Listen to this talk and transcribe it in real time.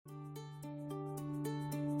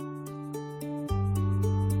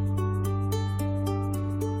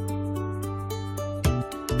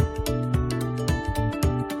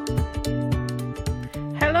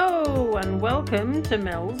Welcome to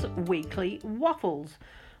Mel's Weekly Waffles.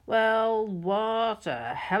 Well, what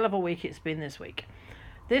a hell of a week it's been this week.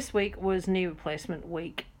 This week was knee replacement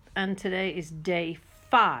week, and today is day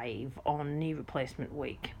 5 on knee replacement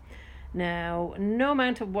week. Now, no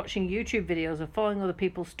amount of watching YouTube videos or following other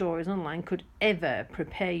people's stories online could ever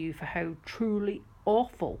prepare you for how truly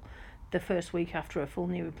awful the first week after a full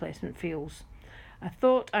knee replacement feels. I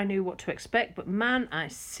thought I knew what to expect, but man, I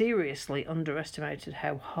seriously underestimated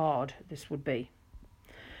how hard this would be.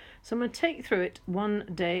 So I'm going to take you through it one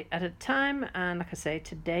day at a time, and like I say,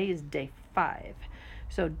 today is day 5.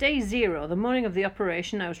 So day 0, the morning of the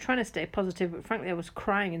operation, I was trying to stay positive, but frankly I was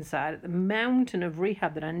crying inside at the mountain of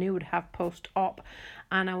rehab that I knew would have post-op,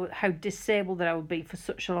 and how disabled that I would be for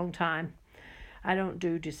such a long time. I don't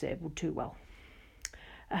do disabled too well.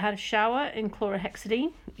 I had a shower in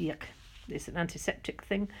chlorhexidine, yuck. It's an antiseptic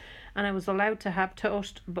thing, and I was allowed to have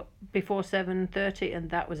toast before 7:30, and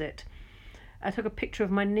that was it. I took a picture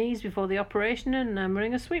of my knees before the operation, and I'm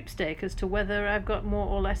running a sweepstake as to whether I've got more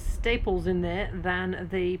or less staples in there than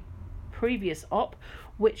the previous op,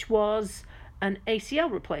 which was an ACL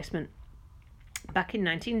replacement back in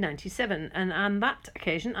 1997, and on that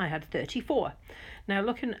occasion I had 34. Now,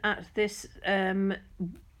 looking at this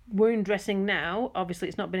wound dressing now, obviously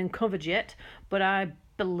it's not been uncovered yet, but I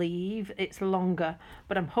believe it's longer,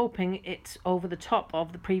 but I'm hoping it's over the top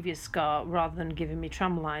of the previous scar rather than giving me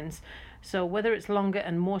tram lines. So whether it's longer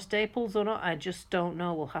and more staples or not, I just don't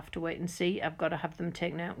know. We'll have to wait and see. I've got to have them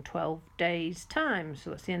taken out in 12 days time,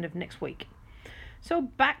 so that's the end of next week. So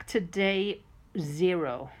back to day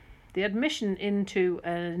 0. The admission into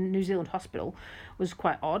a New Zealand hospital was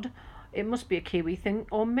quite odd. It must be a Kiwi thing,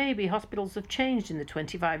 or maybe hospitals have changed in the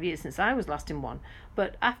 25 years since I was last in one.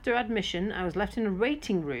 But after admission, I was left in a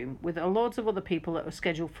waiting room with loads of other people that were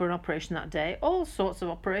scheduled for an operation that day. All sorts of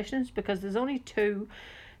operations, because there's only 2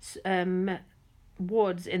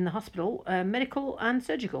 wards in the hospital, medical and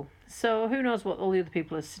surgical. So who knows what all the other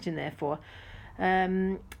people are sitting there for.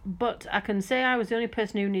 But I can say I was the only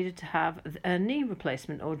person who needed to have a knee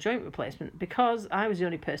replacement or joint replacement, because I was the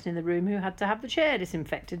only person in the room who had to have the chair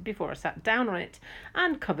disinfected before I sat down on it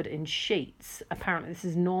and covered in sheets. Apparently this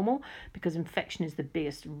is normal because infection is the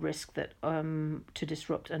biggest risk that to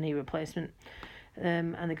disrupt a knee replacement,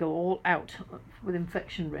 and they go all out with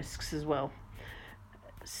infection risks as well.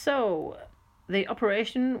 So the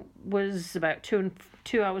operation was about 2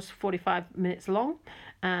 hours 45 minutes long,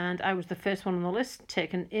 and I was the first one on the list,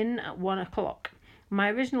 taken in at 1 o'clock.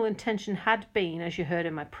 My original intention had been, as you heard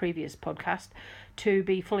in my previous podcast, to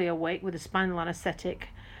be fully awake with a spinal anaesthetic.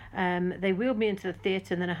 They wheeled me into the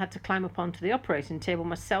theatre, and then I had to climb up onto the operating table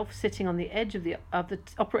myself, sitting on the edge of the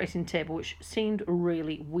operating table, which seemed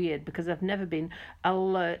really weird because I've never been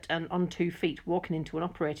alert and on 2 feet walking into an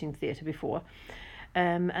operating theatre before.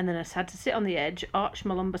 And then I had to sit on the edge, arch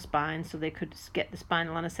my lumbar spine so they could get the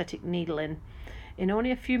spinal anaesthetic needle in. In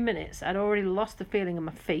only a few minutes, I'd already lost the feeling of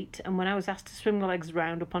my feet, and when I was asked to swing my legs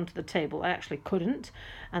round up onto the table, I actually couldn't,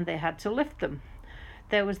 and they had to lift them.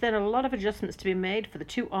 There was then a lot of adjustments to be made for the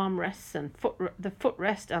 2 armrests and the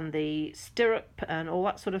footrest and the stirrup and all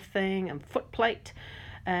that sort of thing, and foot plate.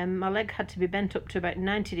 My leg had to be bent up to about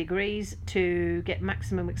 90 degrees to get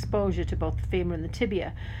maximum exposure to both the femur and the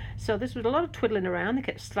tibia. So this was a lot of twiddling around. They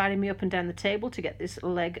kept sliding me up and down the table to get this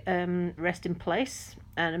leg rest in place,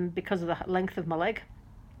 and because of the length of my leg.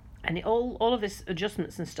 And all of this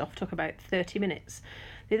adjustments and stuff took about 30 minutes.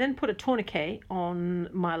 They then put a tourniquet on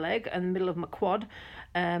my leg in the middle of my quad,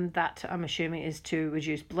 that I'm assuming is to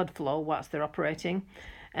reduce blood flow whilst they're operating.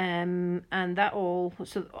 And that all,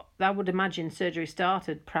 so I would imagine surgery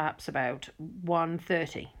started perhaps about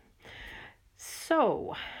 1:30.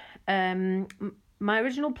 So my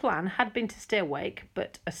original plan had been to stay awake,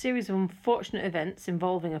 but a series of unfortunate events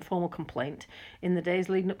involving a formal complaint in the days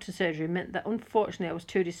leading up to surgery meant that unfortunately I was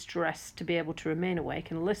too distressed to be able to remain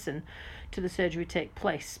awake and listen to the surgery take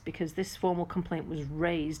place, because this formal complaint was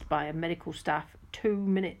raised by a medical staff 2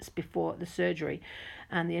 minutes before the surgery,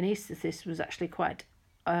 and the anaesthetist was actually quite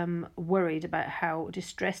worried about how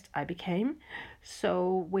distressed I became,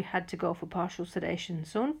 so we had to go for partial sedation.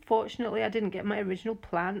 So unfortunately I didn't get my original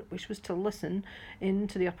plan, which was to listen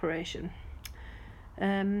into the operation.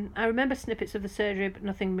 I remember snippets of the surgery, but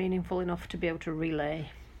nothing meaningful enough to be able to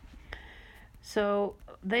relay. So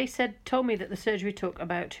they told me that the surgery took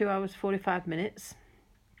about 2 hours 45 minutes,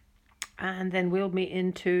 and then wheeled me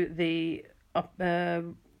into the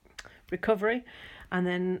recovery, and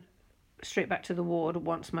then straight back to the ward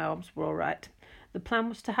once my obs were all right. The plan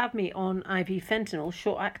was to have me on IV fentanyl,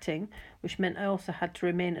 short acting, which meant I also had to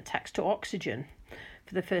remain attached to oxygen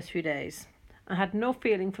for the first few days. I had no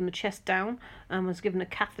feeling from the chest down and was given a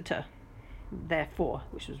catheter. therefore,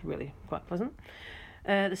 which was really quite pleasant.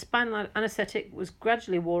 The spinal anaesthetic was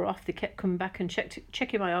gradually wore off. They kept coming back and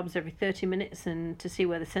checking my obs every 30 minutes and to see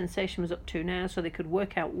where the sensation was up to now, so they could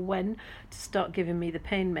work out when to start giving me the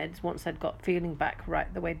pain meds once I'd got feeling back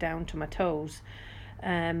right the way down to my toes.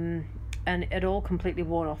 And it had all completely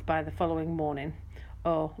worn off by the following morning.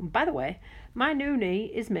 Oh, and by the way, my new knee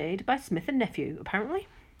is made by Smith and Nephew, apparently.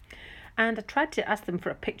 And I tried to ask them for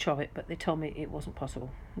a picture of it, but they told me it wasn't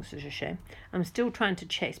possible. This is a shame. I'm still trying to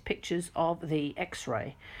chase pictures of the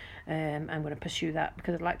x-ray. I'm going to pursue that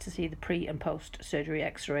because I'd like to see the pre and post-surgery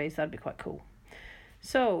x-rays. That'd be quite cool.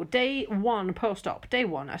 So, day 1 post-op. Day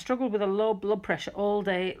 1, I struggled with a low blood pressure all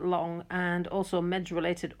day long and also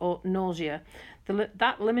meds-related nausea.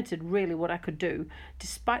 That limited really what I could do,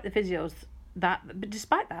 despite the physios.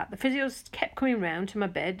 Despite that, the physios kept coming round to my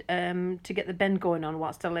bed to get the bend going on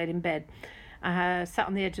whilst I laid in bed. I sat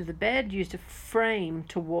on the edge of the bed, used a frame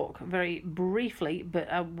to walk very briefly,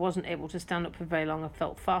 but I wasn't able to stand up for very long. I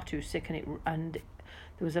felt far too sick, and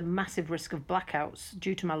there was a massive risk of blackouts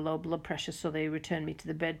due to my low blood pressure, so they returned me to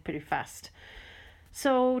the bed pretty fast.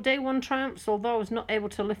 So day 1 triumphs. Although I was not able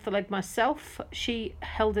to lift the leg myself, she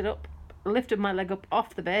held it up, lifted my leg up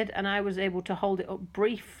off the bed, and I was able to hold it up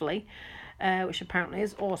briefly, which apparently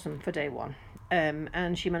is awesome for day 1.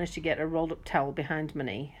 And she managed to get a rolled up towel behind my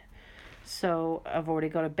knee. So I've already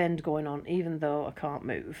got a bend going on, even though I can't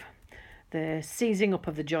move. The seizing up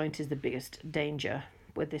of the joint is the biggest danger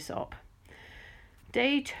with this op.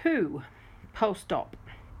 Day 2, post-op.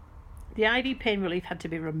 The IV pain relief had to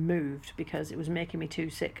be removed because it was making me too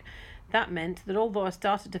sick. That meant that although I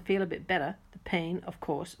started to feel a bit better, the pain, of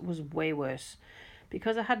course, was way worse.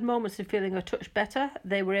 Because I had moments of feeling a touch better,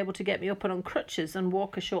 they were able to get me up and on crutches and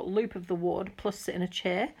walk a short loop of the ward, plus sit in a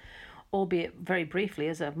chair, albeit very briefly,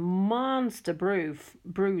 as a monster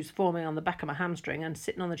bruise forming on the back of my hamstring, and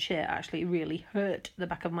sitting on the chair actually really hurt the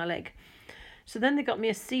back of my leg. So then they got me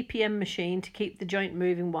a CPM machine to keep the joint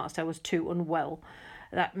moving whilst I was too unwell.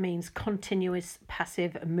 That means continuous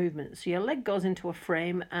passive movement. So your leg goes into a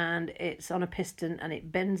frame and it's on a piston and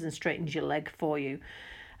it bends and straightens your leg for you,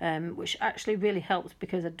 which actually really helps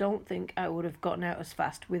because I don't think I would have gotten out as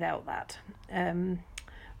fast without that.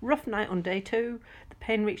 Rough night on day 2. The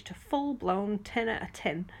pain reached a full-blown 10 out of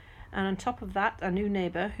 10. And on top of that, a new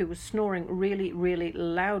neighbour who was snoring really, really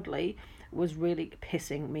loudly was really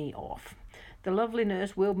pissing me off. The lovely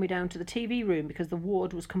nurse wheeled me down to the TV room because the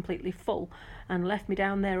ward was completely full and left me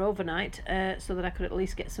down there overnight so that I could at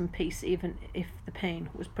least get some peace even if the pain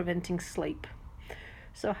was preventing sleep.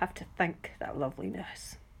 So I have to thank that lovely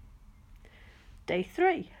nurse. Day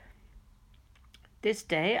 3. This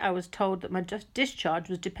day I was told that my discharge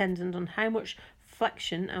was dependent on how much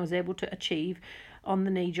flexion I was able to achieve on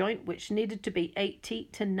the knee joint, which needed to be 80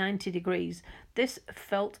 to 90 degrees. This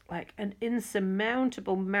felt like an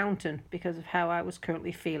insurmountable mountain because of how I was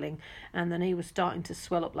currently feeling, and the knee was starting to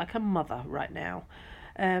swell up like a mother right now.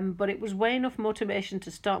 But it was way enough motivation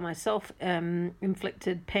to start my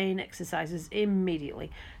self-inflicted pain exercises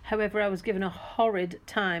immediately. However, I was given a horrid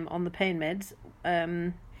time on the pain meds,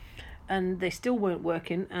 and they still weren't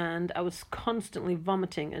working, and I was constantly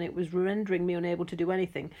vomiting, and it was rendering me unable to do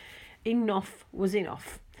anything. Enough was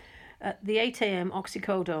enough. The 8 a.m.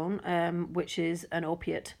 oxycodone, which is an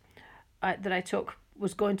opiate, that I took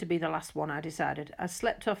was going to be the last one, I decided. I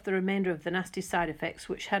slept off the remainder of the nasty side effects,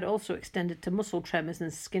 which had also extended to muscle tremors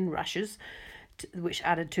and skin rashes, which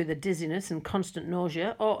added to the dizziness and constant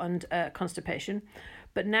nausea and constipation.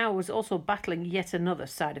 But now I was also battling yet another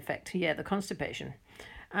side effect, the constipation.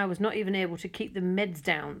 I was not even able to keep the meds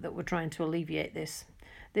down that were trying to alleviate this.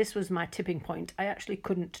 This was my tipping point. I actually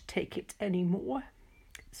couldn't take it anymore.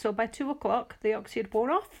 So by 2 o'clock, the oxy had worn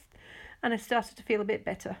off, and I started to feel a bit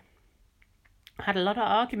better. I had a lot of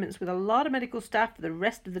arguments with a lot of medical staff for the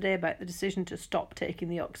rest of the day about the decision to stop taking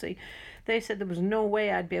the oxy. They said there was no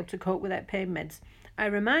way I'd be able to cope without pain meds. I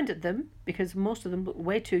reminded them, because most of them look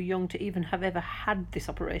way too young to even have ever had this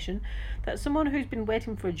operation, that someone who's been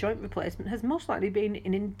waiting for a joint replacement has most likely been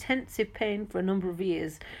in intensive pain for a number of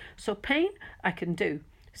years. So pain, I can do.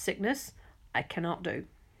 Sickness, I cannot do.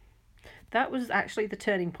 That was actually the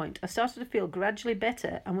turning point. I started to feel gradually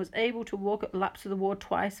better and was able to walk up laps of the ward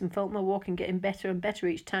twice and felt my walking getting better and better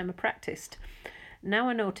each time I practiced. Now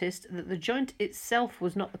I noticed that the joint itself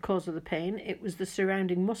was not the cause of the pain, it was the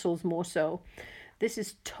surrounding muscles more so. This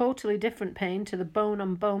is totally different pain to the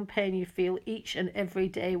bone-on-bone pain you feel each and every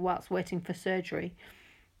day whilst waiting for surgery.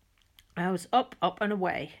 I was up and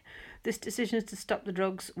away. This decision to stop the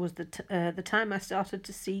drugs was the time I started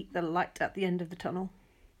to see the light at the end of the tunnel.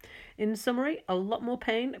 In summary, a lot more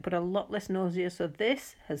pain, but a lot less nausea, so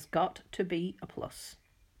this has got to be a plus.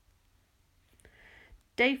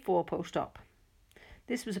 Day 4 post-op.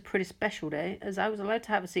 This was a pretty special day, as I was allowed to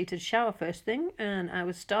have a seated shower first thing, and I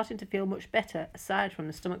was starting to feel much better, aside from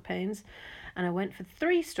the stomach pains, and I went for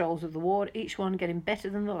 3 strolls of the ward, each one getting better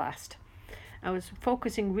than the last. I was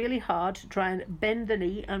focusing really hard to try and bend the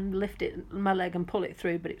knee and lift my leg and pull it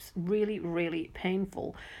through, but it's really, really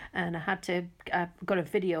painful. And I got a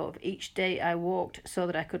video of each day I walked so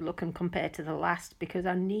that I could look and compare to the last, because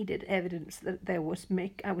I needed evidence that I was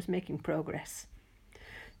making progress.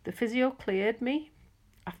 The physio cleared me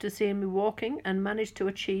after seeing me walking and managed to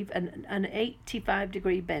achieve an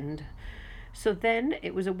 85-degree bend. So then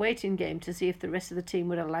it was a waiting game to see if the rest of the team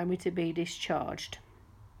would allow me to be discharged.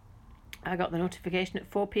 I got the notification at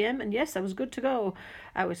 4 p.m. and yes, I was good to go.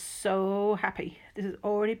 I was so happy. This has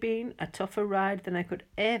already been a tougher ride than I could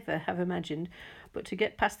ever have imagined, but to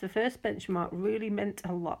get past the first benchmark really meant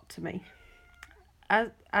a lot to me.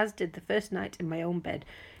 As did the first night in my own bed,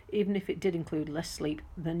 even if it did include less sleep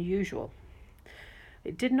than usual.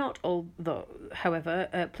 It did not,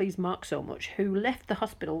 however, please Mark so much, who left the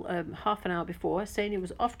hospital half an hour before, saying he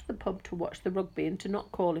was off to the pub to watch the rugby and to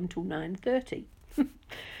not call him till 9:30.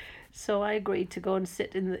 So I agreed to go and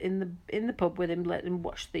sit in the pub with him, let him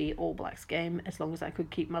watch the All Blacks game, as long as I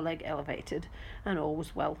could keep my leg elevated, and all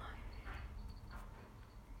was well.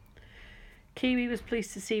 Kiwi was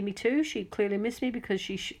pleased to see me too. She clearly missed me because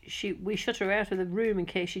we shut her out of the room in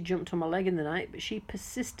case she jumped on my leg in the night, but she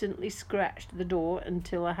persistently scratched the door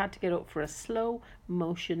until I had to get up for a slow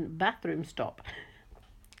motion bathroom stop.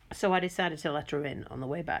 So I decided to let her in on the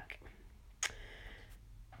way back.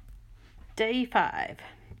 Day 5.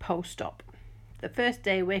 Post-op. The first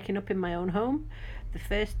day waking up in my own home. The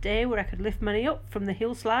first day where I could lift my knee up from the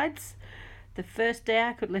hill slides. The first day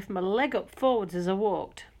I could lift my leg up forwards as I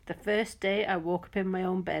walked. The first day I woke up in my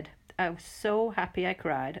own bed. I was so happy I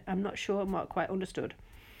cried. I'm not sure Mark quite understood.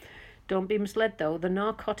 Don't be misled though, the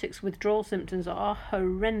narcotics withdrawal symptoms are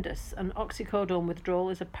horrendous, and oxycodone withdrawal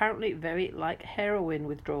is apparently very like heroin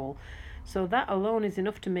withdrawal. So that alone is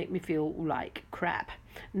enough to make me feel like crap.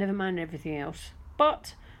 Never mind everything else.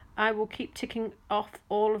 But I will keep ticking off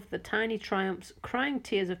all of the tiny triumphs, crying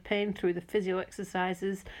tears of pain through the physio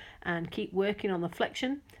exercises, and keep working on the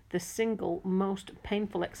flexion, the single most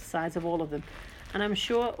painful exercise of all of them. And I'm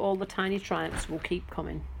sure all the tiny triumphs will keep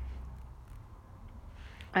coming.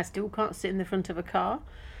 I still can't sit in the front of a car.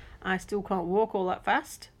 I still can't walk all that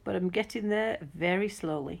fast, but I'm getting there very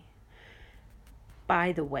slowly.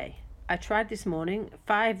 By the way, I tried this morning,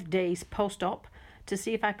 5 days post-op, to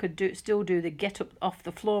see if I could still do the get up off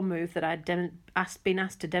the floor move that I'd been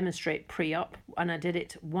asked to demonstrate pre-op, and I did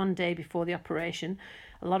it 1 day before the operation.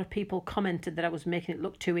 A lot of people commented that I was making it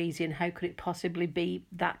look too easy, and how could it possibly be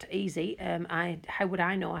that easy? How would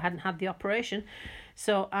I know? I hadn't had the operation.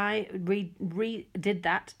 So I redid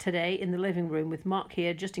that today in the living room with Mark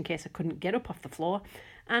here, just in case I couldn't get up off the floor.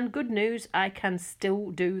 And good news, I can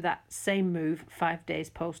still do that same move 5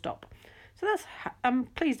 days post-op. So I'm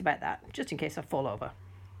pleased about that, just in case I fall over.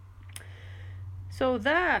 So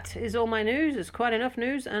that is all my news. It's quite enough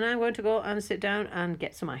news, and I'm going to go and sit down and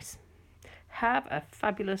get some ice. Have a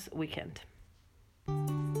fabulous weekend.